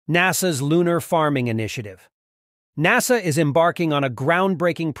NASA's Lunar Farming Initiative. NASA is embarking on a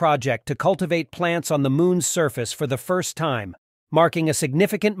groundbreaking project to cultivate plants on the Moon's surface for the first time, marking a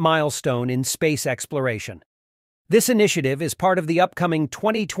significant milestone in space exploration. This initiative is part of the upcoming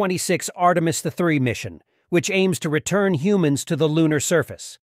 2026 Artemis III mission, which aims to return humans to the lunar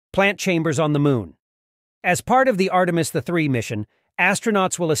surface, plant chambers on the Moon. As part of the Artemis III mission,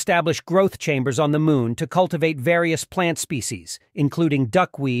 astronauts will establish growth chambers on the Moon to cultivate various plant species, including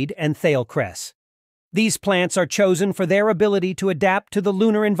duckweed and thale cress. These plants are chosen for their ability to adapt to the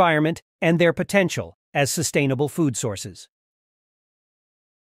lunar environment and their potential as sustainable food sources.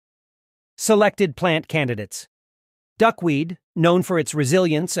 Selected plant candidates. Duckweed, known for its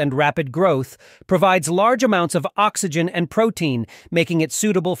resilience and rapid growth, provides large amounts of oxygen and protein, making it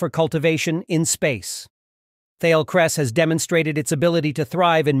suitable for cultivation in space. Thale cress has demonstrated its ability to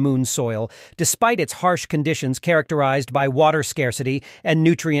thrive in Moon soil, despite its harsh conditions characterized by water scarcity and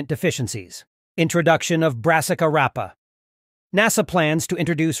nutrient deficiencies. Introduction of Brassica rapa. NASA plans to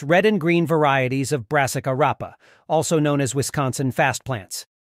introduce red and green varieties of Brassica rapa, also known as Wisconsin fast plants.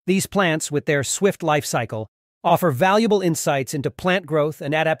 These plants, with their swift life cycle, offer valuable insights into plant growth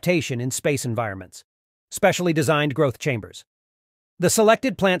and adaptation in space environments. Specially designed growth chambers. The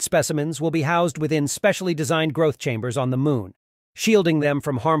selected plant specimens will be housed within specially designed growth chambers on the Moon, shielding them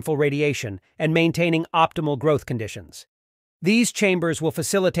from harmful radiation and maintaining optimal growth conditions. These chambers will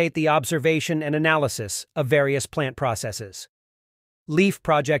facilitate the observation and analysis of various plant processes. LEAF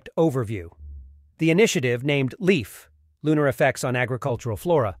Project Overview. The initiative, named LEAF, Lunar Effects on Agricultural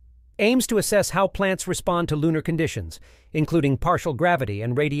Flora, aims to assess how plants respond to lunar conditions, including partial gravity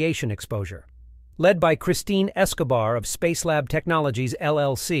and radiation exposure. Led by Christine Escobar of Spacelab Technologies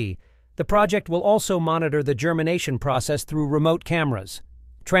LLC, the project will also monitor the germination process through remote cameras.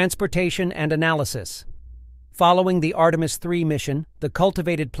 Transportation and analysis. Following the Artemis III mission, the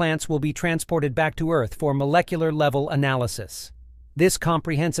cultivated plants will be transported back to Earth for molecular-level analysis. This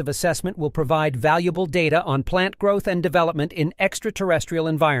comprehensive assessment will provide valuable data on plant growth and development in extraterrestrial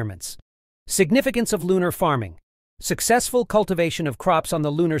environments. Significance of lunar farming. Successful cultivation of crops on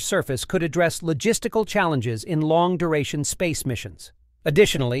the lunar surface could address logistical challenges in long-duration space missions.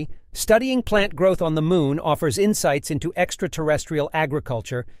 Additionally, studying plant growth on the Moon offers insights into extraterrestrial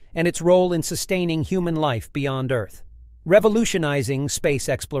agriculture and its role in sustaining human life beyond Earth. Revolutionizing space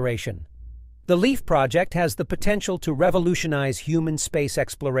exploration. The LEAF project has the potential to revolutionize human space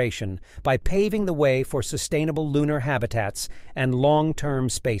exploration by paving the way for sustainable lunar habitats and long-term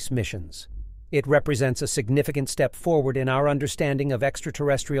space missions. It represents a significant step forward in our understanding of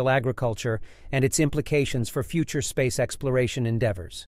extraterrestrial agriculture and its implications for future space exploration endeavors.